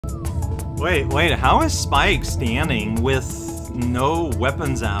Wait, how is Spike standing with no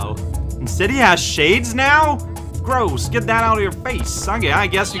weapons out? Instead he has shades now? Gross, get that out of your face. Okay, I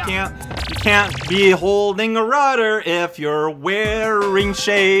guess you can't be holding a rudder if you're wearing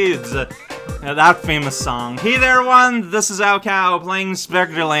shades. Yeah, that famous song. Hey there, everyone, this is Cow playing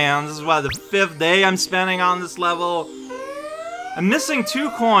Spectreland. This is what, the 5th day I'm spending on this level. I'm missing 2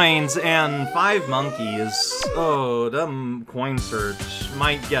 coins and 5 monkeys. Oh, the coin search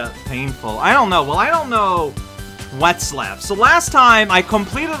might get painful. I don't know. Well, I don't know what's left. So last time I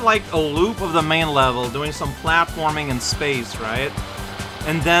completed like a loop of the main level, doing some platforming in space, right?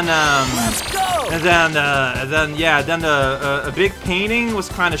 And then, let's go! And then a big painting was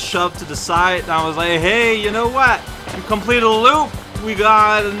kind of shoved to the side. And I was like, hey, you know what? We completed a loop. We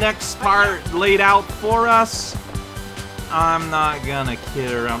got the next part laid out for us. I'm not gonna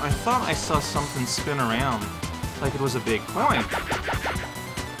kid around. I thought I saw something spin around, like it was a big coin.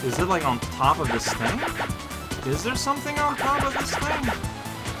 Is it like on top of this thing? Is there something on top of this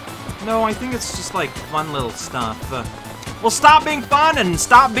thing? No, I think it's just like fun little stuff. Well, stop being fun and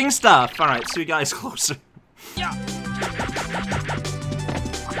stop being stuff. All right, see you guys closer. Yeah.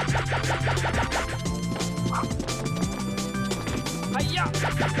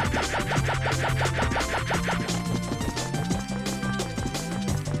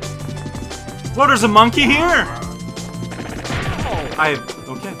 Whoa, there's a monkey here!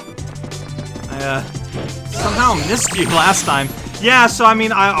 Okay. I somehow missed you last time. Yeah, so I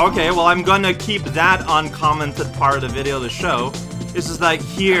mean, okay, well I'm gonna keep that uncommented part of the video to show. This is like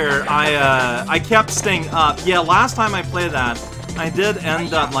here, I kept staying up. Yeah, last time I played that, I did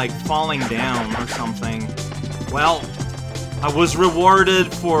end up like falling down or something. Well, I was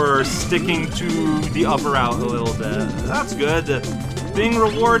rewarded for sticking to the upper out a little bit. That's good. Being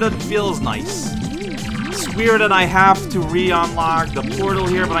rewarded feels nice. It's weird that I have to re-unlock the portal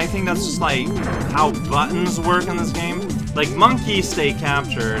here, but I think that's just like how buttons work in this game. Like, monkeys stay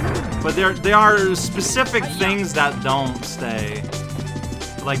captured, but there are specific things that don't stay.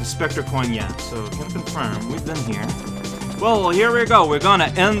 Like the Spectre coin, yeah, so can confirm, we've been here. Well, here we go, we're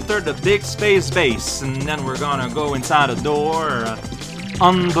gonna enter the big space base, and then we're gonna go inside a door.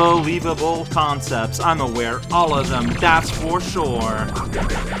 Unbelievable concepts, I'm aware, all of them, that's for sure. Okay,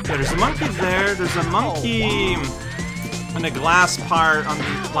 there's a monkey there, there's a monkey in the glass part on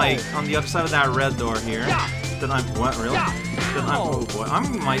the, on the other side of that red door here. What, really? Oh boy, I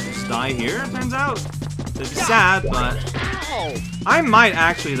might just die here, it turns out. It'd be sad, but I might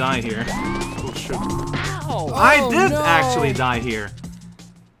actually die here. Oh, shoot. I did actually die here.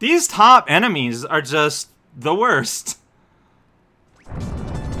 These top enemies are just the worst.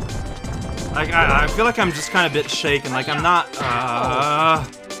 Like, I feel like I'm just kind of a bit shaken, like I'm not,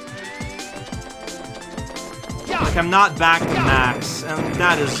 like I'm not back to max, and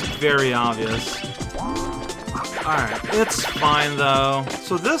that is very obvious. Alright, it's fine though.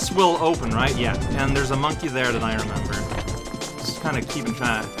 So this will open, right? Yeah, and there's a monkey there that I remember. Just kind of keeping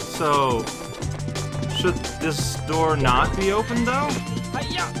track. So, should this door not be open though?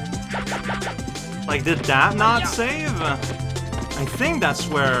 Like, did that not save? I think that's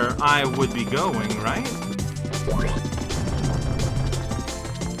where I would be going, right?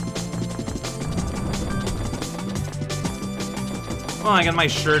 Well, I got my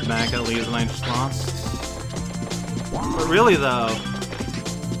shirt back at least, and I just lost. But really, though...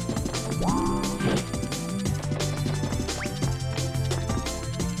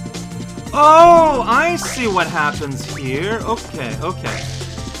 Oh, I see what happens here. Okay, okay.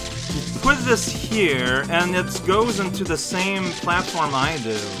 You put this here, and it goes into the same platform I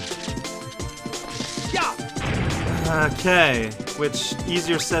do. Okay, which,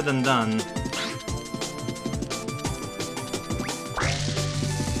 easier said than done.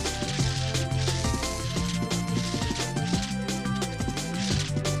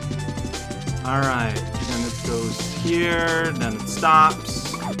 Alright, then it goes here, then it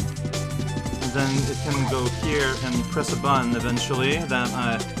stops, and then it can go here and press a button eventually that,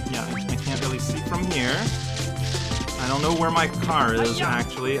 yeah, I can't really see from here. I don't know where my car is,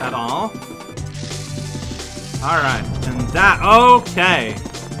 actually, at all. Alright, and that, okay,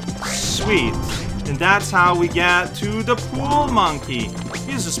 sweet. And that's how we get to the pool monkey.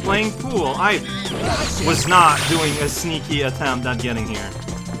 He's just playing pool. I was not doing a sneaky attempt at getting here.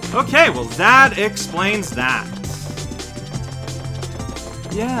 Okay, well that explains that.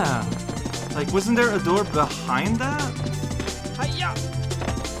 Yeah. Like, wasn't there a door behind that?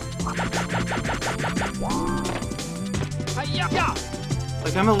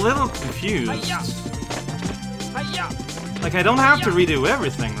 Like, I'm a little confused. Like, I don't have to redo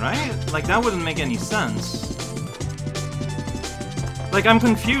everything, right? Like, that wouldn't make any sense. Like, I'm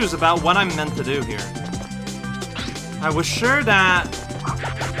confused about what I'm meant to do here. I was sure that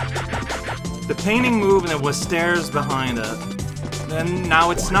the painting move and it was stairs behind it. And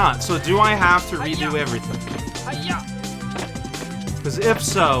now it's not. So do I have to redo everything? Because if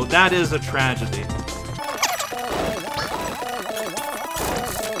so, that is a tragedy.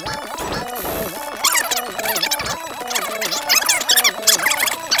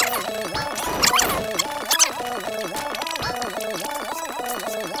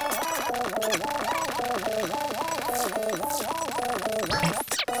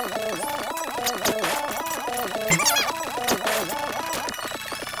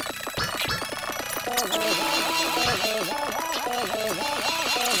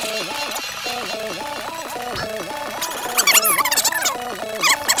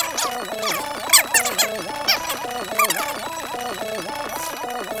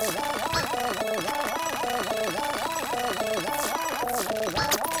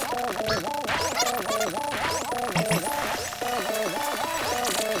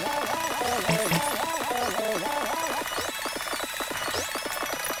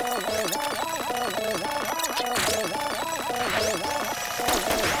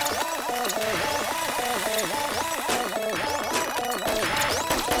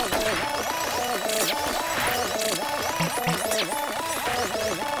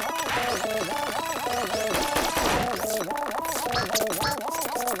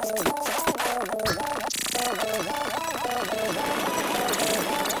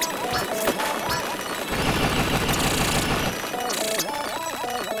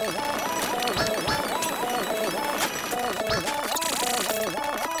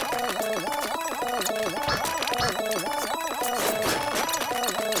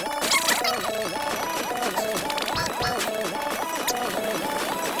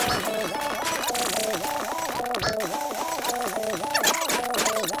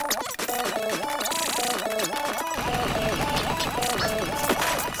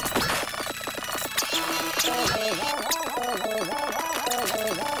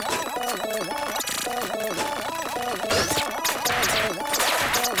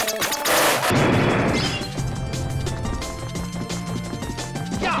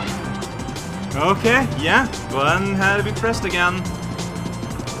 Okay, yeah, button had to be pressed again.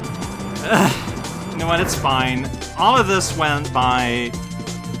 You know what, it's fine. All of this went by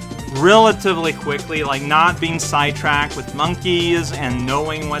relatively quickly, like not being sidetracked with monkeys and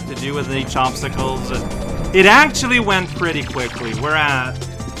knowing what to do with each obstacles. It actually went pretty quickly. We are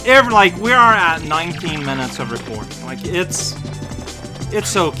at 19 minutes of recording. Like, it's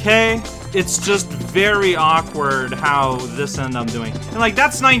okay. It's just very awkward how this ended up doing. And like,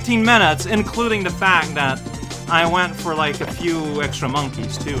 that's 19 minutes, including the fact that I went for like a few extra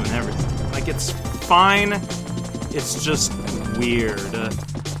monkeys too and everything. Like, it's fine. It's just weird.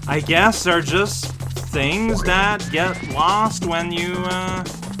 I guess they're just things that get lost when you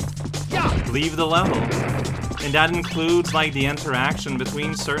leave the level. And that includes like the interaction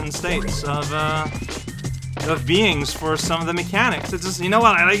between certain states of beings for some of the mechanics. It's just, you know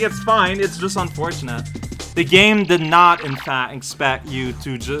what, I think it's fine, it's just unfortunate. The game did not, in fact, expect you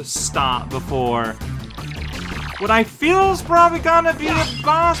to just stop before what I feel is probably gonna be the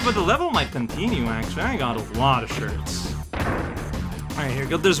boss, but the level might continue, actually. I got a lot of shirts. Alright, here we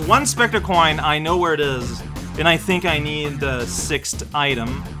go. There's one Spectre coin, I know where it is, and I think I need the 6th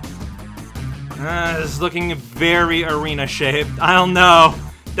item. It's looking very arena-shaped. I don't know.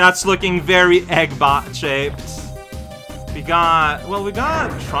 That's looking very egg-bot shaped. We got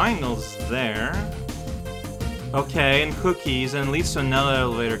triangles there. Okay, and cookies, and it leads to another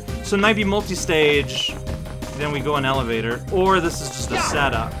elevator. So it might be multi-stage, then we go an elevator, or this is just a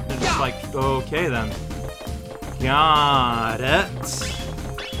setup. They're just like, okay then. Got it.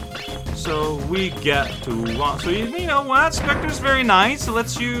 So we get to, so you know what, Spectre's very nice. It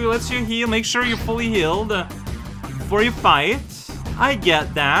lets you heal, make sure you're fully healed before you fight. I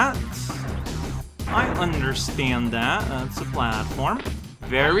get that. I understand that. It's a platform.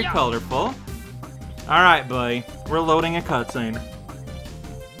 Very colorful. Alright, buddy. We're loading a cutscene.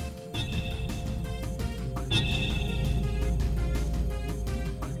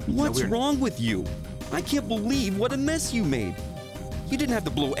 What's wrong with you? I can't believe what a mess you made. You didn't have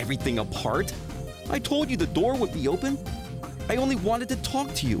to blow everything apart. I told you the door would be open. I only wanted to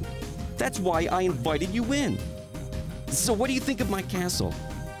talk to you. That's why I invited you in. So what do you think of my castle?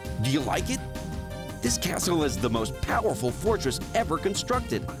 Do you like it? This castle is the most powerful fortress ever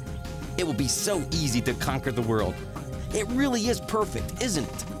constructed. It will be so easy to conquer the world. It really is perfect, isn't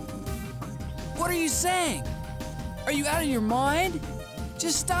it? What are you saying? Are you out of your mind?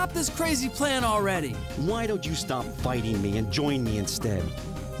 Just stop this crazy plan already. Why don't you stop fighting me and join me instead?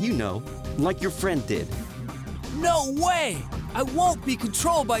 You know, like your friend did. No way! I won't be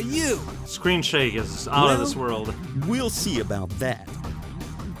controlled by you. Screen Shake is out of this world. We'll see about that.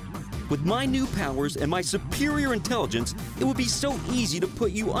 With my new powers and my superior intelligence, it would be so easy to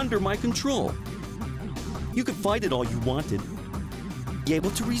put you under my control. You could fight it all you wanted, be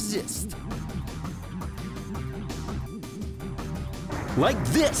able to resist. Like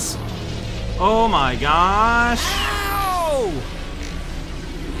this! Oh my gosh! Ow!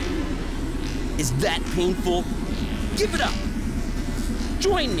 Is that painful? Give it up!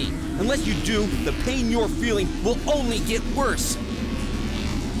 Join me! Unless you do, the pain you're feeling will only get worse.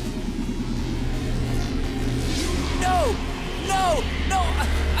 No! No! No!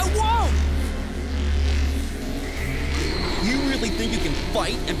 I won't! You really think you can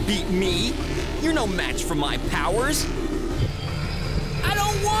fight and beat me? You're no match for my powers. I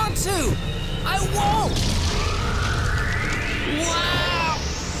don't want to! I won't! Wow!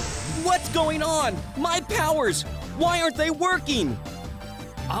 What's going on? My powers! Why aren't they working?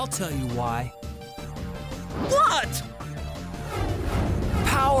 I'll tell you why. What?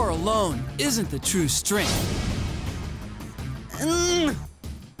 Power alone isn't the true strength.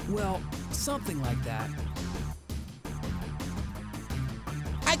 Well, something like that.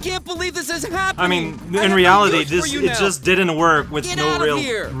 I can't believe this is happening! I mean, I in have reality, no use for this you it now. just didn't work with Get no out of real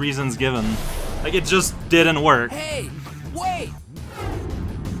here. reasons given. Like, it just didn't work. Hey, wait!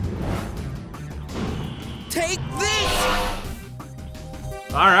 Take this!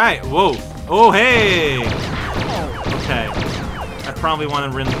 Alright, whoa. Oh, hey! Okay. I probably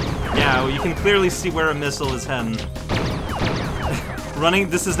want to yeah, well, you can clearly see where a missile is heading.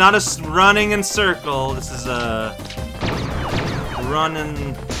 This is not a running in circle, this is a run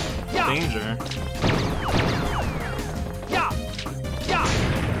in danger.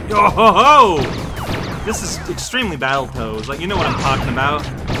 Yo ho ho! This is extremely Battletoads, like, you know what I'm talking about.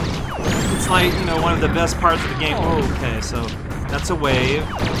 It's like, you know, one of the best parts of the game. Oh, okay, so that's a wave.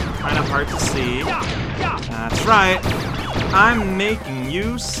 Kind of hard to see. That's right. I'm making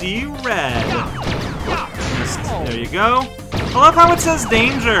you see red. There you go. I love how it says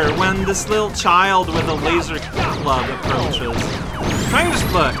danger when this little child with a laser club approaches. Try and just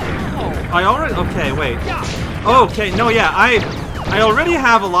look. I already... Okay, wait. Oh, okay, no, yeah, I already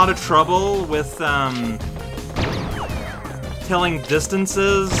have a lot of trouble with, telling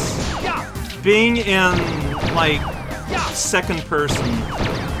distances. Being in, like, second person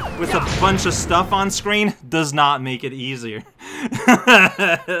with a bunch of stuff on screen does not make it easier.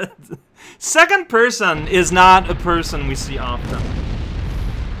 Second person is not a person we see often.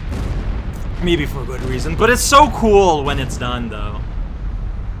 Maybe for good reason, but it's so cool when it's done, though.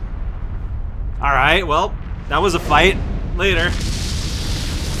 Alright, well, that was a fight. Later.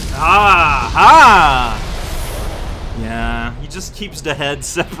 Ah! Yeah, he just keeps the head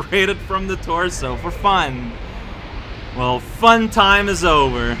separated from the torso for fun. Well, fun time is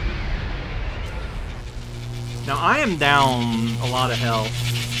over. Now, I am down a lot of health.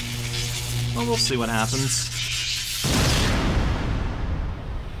 Well, we'll see what happens.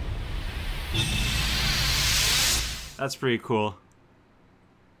 That's pretty cool.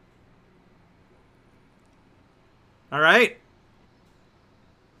 Alright.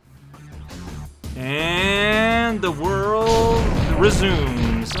 And the world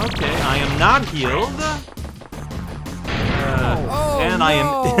resumes. Okay, I am not healed. And I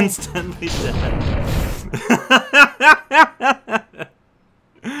am instantly dead.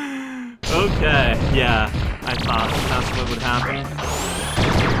 Okay, yeah, I thought that's what would happen.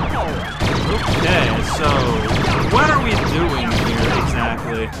 Okay, so what are we doing here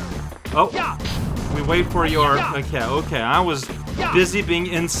exactly? Oh, we wait for your... Okay, I was busy being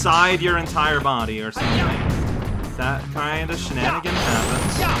inside your entire body or something. That kind of shenanigan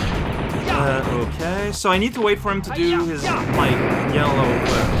happens. Okay, so I need to wait for him to do his, like, yellow,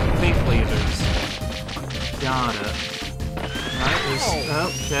 pink lasers. Got it.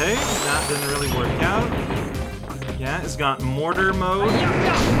 Okay, that didn't really work out. Yeah, it's got mortar mode. Can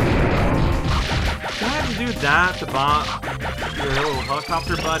I have to do that to bot your little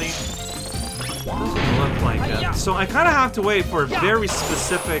helicopter buddy? Doesn't look like it. So I kind of have to wait for a very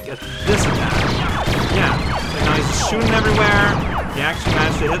specific this attack. Yeah, so now he's just shooting everywhere. He actually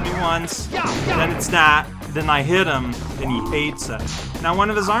managed to hit me once. Then it's that. Then I hit him, and he hates it. Now one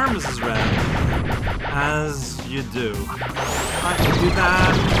of his arms is red. As you do. I can do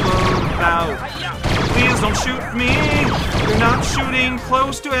that. About. Please don't shoot me. You're not shooting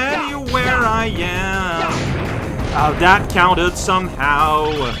close to anywhere I am. Oh, that counted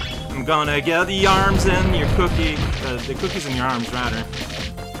somehow. I'm I'm gonna get the arms in your cookie, the cookies in your arms, rather.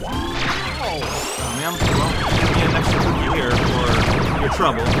 Oh man, well, give me an extra cookie here for your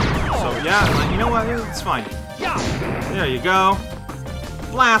trouble. So yeah, you know what, it's fine. There you go.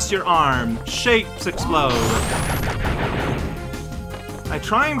 Blast your arm, shapes explode. I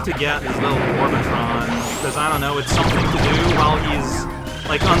try him to get his little Orbitron, because I don't know, it's something to do while he's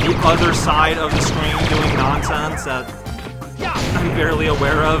like on the other side of the screen doing nonsense that I'm barely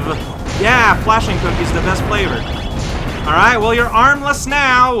aware of. Yeah, flashing cookie's the best flavor. Alright, well you're armless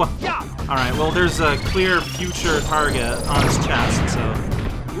now! Alright, well there's a clear future target on his chest, so...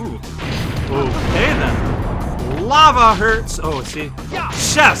 Ooh. Okay then. Lava hurts! Oh, see?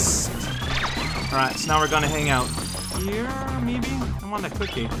 Chest! Alright, so now we're gonna hang out here, maybe? I want a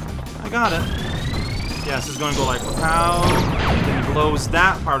cookie. I got it. Yeah, this is gonna go like, pow. Then he blows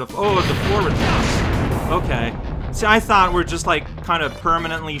that part of... Oh, the forward things. Okay. See, I thought we're just like kind of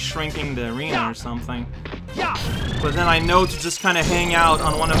permanently shrinking the arena or something. But then I know to just kind of hang out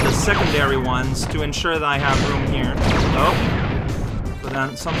on one of the secondary ones to ensure that I have room here. Oh. But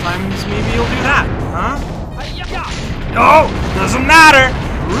then sometimes maybe you'll do that, huh? No! Doesn't matter!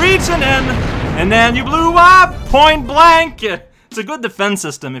 Reaching in! And then you blew up! Point blank! It's a good defense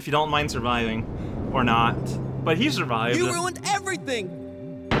system if you don't mind surviving. Or not. But he survived. You ruined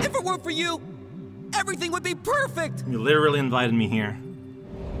everything! If it weren't for you, everything would be perfect! You literally invited me here.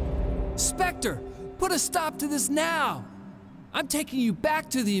 Spectre, put a stop to this now! I'm taking you back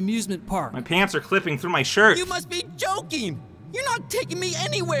to the amusement park. My pants are clipping through my shirt. You must be joking! You're not taking me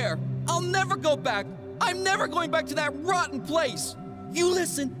anywhere! I'll never go back! I'm never going back to that rotten place! You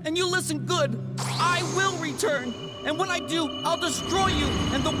listen, and you listen good. I will return, and when I do, I'll destroy you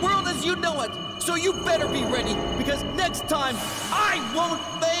and the world as you know it. So you better be ready, because next time, I won't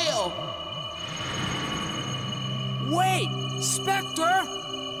fail! Wait, Spectre!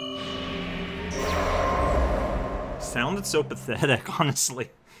 Sounded so pathetic,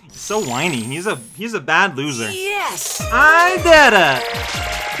 honestly. He's so whiny. He's a bad loser. Yes! I did it!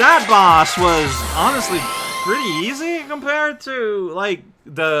 That boss was honestly pretty easy compared to like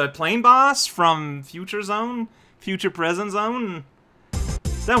the plane boss from Future Present Zone.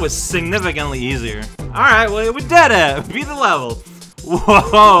 That was significantly easier. Alright, well we did it! We beat the level.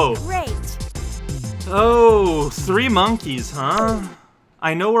 Whoa! Great. Oh, 3 monkeys, huh?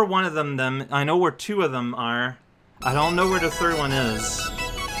 I know where one of them I know where 2 of them are. I don't know where the 3rd one is.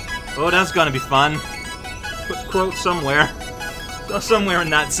 Oh, that's gonna be fun. Put quote somewhere. Somewhere in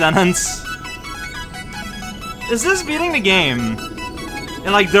that sentence. Is this beating the game?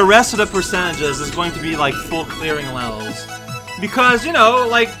 And like the rest of the percentages is going to be like full clearing levels. Because, you know,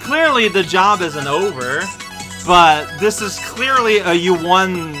 like clearly the job isn't over. But this is clearly a you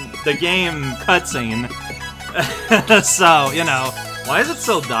won the game cutscene. So, you know, why is it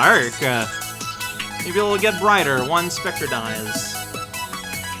so dark? Maybe it'll get brighter once Spectre dies.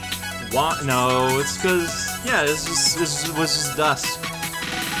 What? No, it's because, yeah, this was just dusk.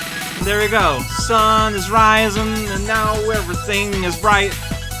 And there we go. Sun is rising, and now everything is bright.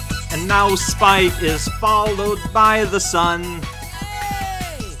 And now Spike is followed by the sun.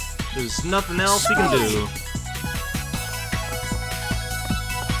 Hey! There's nothing else he can do.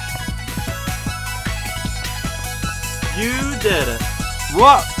 You did it.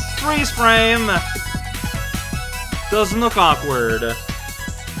 What? Freeze frame! Doesn't look awkward.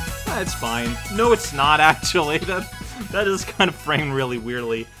 It's fine. No, it's not actually. That is kind of framed really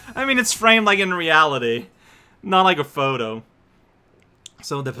weirdly. I mean, it's framed like in reality, not like a photo.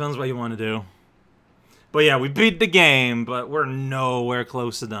 So it depends what you want to do. But yeah, we beat the game, but we're nowhere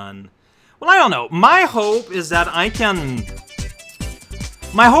close to done. Well, I don't know. My hope is that I can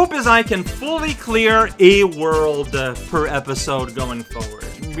fully clear a world per episode going forward.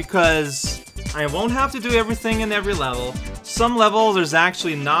 Because I won't have to do everything in every level. Some levels, there's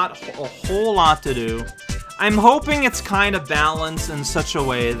actually not a whole lot to do. I'm hoping it's kind of balanced in such a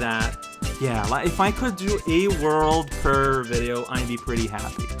way that, yeah, like if I could do a world per video, I'd be pretty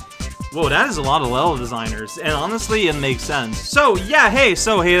happy. Whoa, that is a lot of level designers, and honestly, it makes sense. So, yeah, hey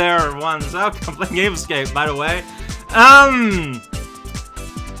there, everyone. So, I'm playing Ape Escape, by the way. I'm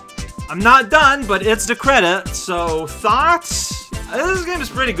not done, but it's the credit, so thoughts? This game is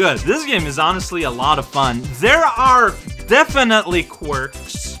pretty good. This game is honestly a lot of fun. There are definitely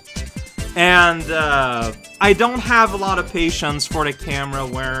quirks, and I don't have a lot of patience for the camera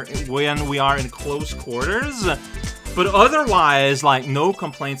when we are in close quarters, but otherwise, like, no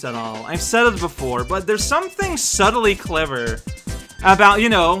complaints at all. I've said it before, but there's something subtly clever about, you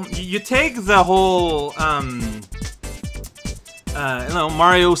know, you take the whole you know,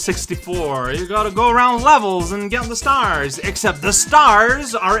 Mario 64, you gotta go around levels and get the stars, except the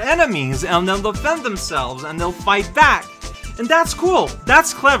stars are enemies, and they'll defend themselves, and they'll fight back. And that's cool,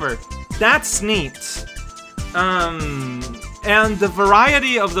 that's clever, that's neat. And the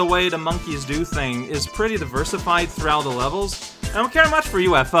variety of the way the monkeys do things is pretty diversified throughout the levels. I don't care much for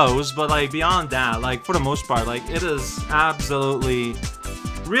UFOs, but like beyond that, like for the most part, like it is absolutely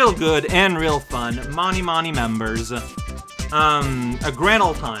real good and real fun. Mani members. A grand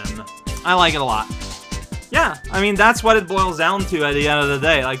old time. I like it a lot. Yeah, I mean, that's what it boils down to at the end of the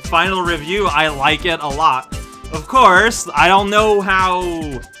day. Like, final review, I like it a lot. Of course, I don't know how...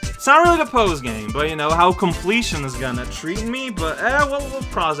 It's not really the pose game, but you know, how completion is gonna treat me, but we'll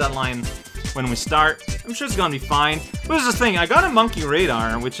cross that line when we start. I'm sure it's gonna be fine. But here's the thing, I got a monkey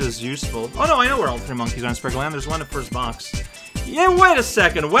radar, which is useful. Oh no, I know where all 3 monkeys are in Sprinkle Land. There's one in the first box. Yeah, wait a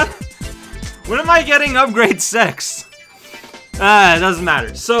second, what? When am I getting upgrade 6? It doesn't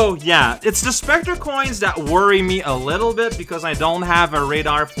matter. So, yeah, it's the Spectre coins that worry me a little bit because I don't have a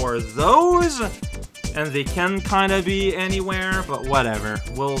radar for those. And they can kind of be anywhere, but whatever.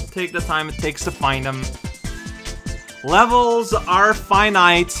 We'll take the time it takes to find them. Levels are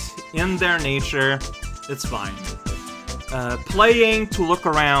finite in their nature. It's fine. Playing to look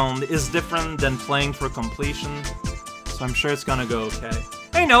around is different than playing for completion. So I'm sure it's gonna go okay.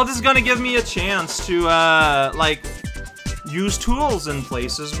 I know, this is gonna give me a chance to, like... use tools in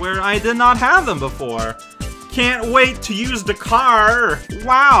places where I did not have them before. Can't wait to use the car!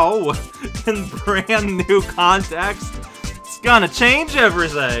 Wow! In brand new context. It's gonna change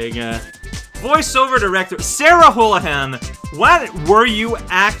everything. Voiceover director, Sarah Houlihan, what were you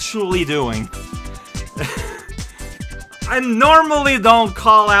actually doing? I normally don't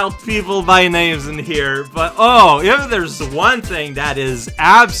call out people by names in here, but oh, if there's one thing that is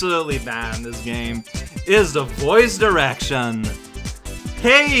absolutely bad in this game, is the voice direction.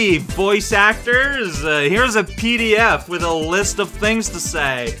 Hey, voice actors, here's a PDF with a list of things to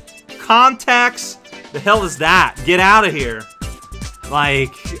say. Context, the hell is that? Get out of here.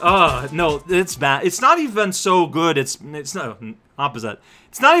 Like, no, it's bad. It's not even so good, it's no, opposite.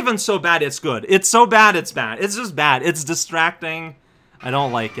 It's not even so bad it's good. It's so bad it's bad. It's just bad. It's distracting. I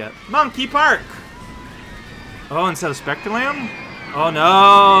don't like it. Monkey Park! Oh, instead of Spectreland? Oh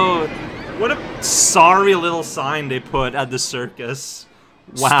no! What a sorry little sign they put at the circus.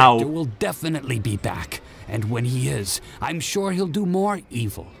 Wow. Spectre will definitely be back, and when he is, I'm sure he'll do more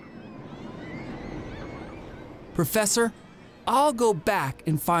evil. Professor, I'll go back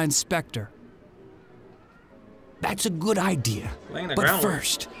and find Spectre. That's a good idea. But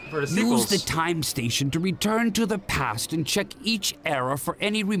first, for the use the time station to return to the past and check each era for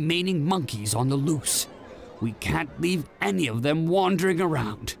any remaining monkeys on the loose. We can't leave any of them wandering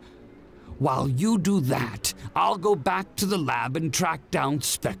around. While you do that, I'll go back to the lab and track down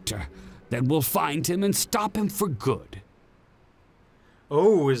Spectre. Then we'll find him and stop him for good.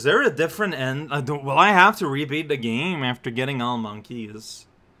 Oh, is there a different end? Will I have to rebeat the game after getting all monkeys?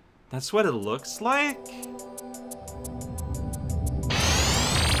 That's what it looks like?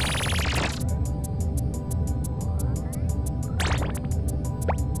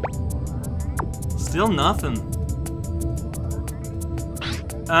 Still nothing.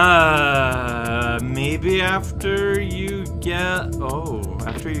 Maybe after you get... Oh,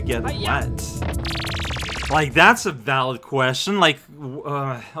 after you get what? Like, that's a valid question. Like,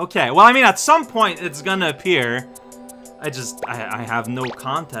 okay. Well, I mean, at some point, it's gonna appear. I have no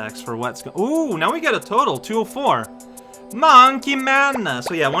context for what's going... Ooh, now we get a total, 204. Monkey Madness.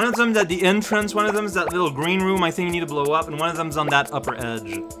 So yeah, one of them's at the entrance, one of them's that little green room I think you need to blow up, and one of them's on that upper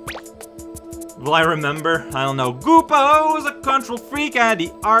edge. Will I remember? I don't know. Goopo is a control freak at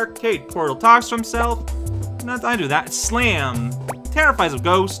the arcade portal. Talks to himself. I do that. Slam. Terrifies of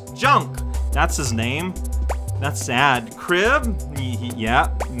ghosts. Junk. That's his name. That's sad. Crib.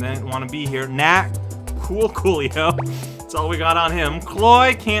 Yeah. Didn't want to be here. Knack. Cool Coolio. That's all we got on him.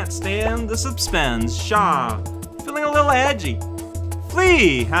 Cloy. Can't stand the suspense. Shaw. Feeling a little edgy.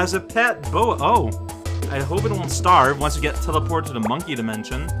 Flea has a pet boa. Oh. I hope it won't starve once we get teleported to the monkey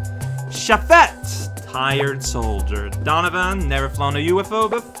dimension. Chafette, tired soldier. Donovan, never flown a UFO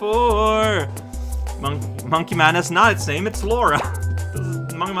before. Monkey Madness, not its name, it's Laura.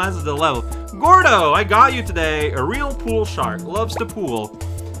 Monkey Madness is the level. Gordo, I got you today. A real pool shark, loves to pool.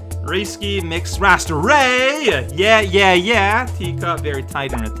 Rayski, mixed raster. Ray, yeah. Teacup, very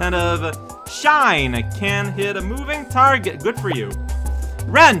tight and attentive. Shine, can hit a moving target, good for you.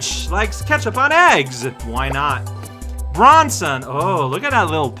 Wrench, likes ketchup on eggs. Why not? Bronson! Oh, look at that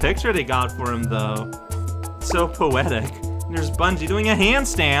little picture they got for him, though. So poetic. There's Bungie doing a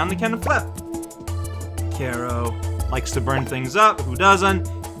handstand that can flip. Caro. likes to burn things up. Who doesn't?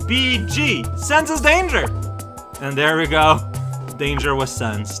 BG senses danger. And there we go. Danger was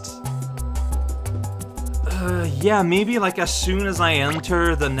sensed. Yeah, maybe like as soon as I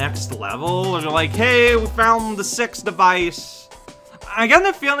enter the next level, they're like, hey, we found the 6th device. I get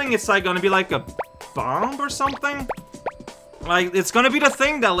the feeling it's like gonna be like a bomb or something. Like, it's gonna be the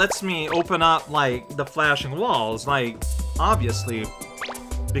thing that lets me open up, like, the flashing walls, like, obviously.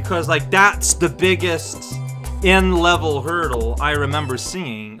 Because, like, that's the biggest in-level hurdle I remember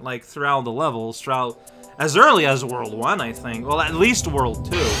seeing, like, throughout the levels, throughout as early as World 1, I think. Well, at least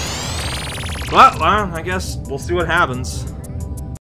World 2. But, well, I guess we'll see what happens.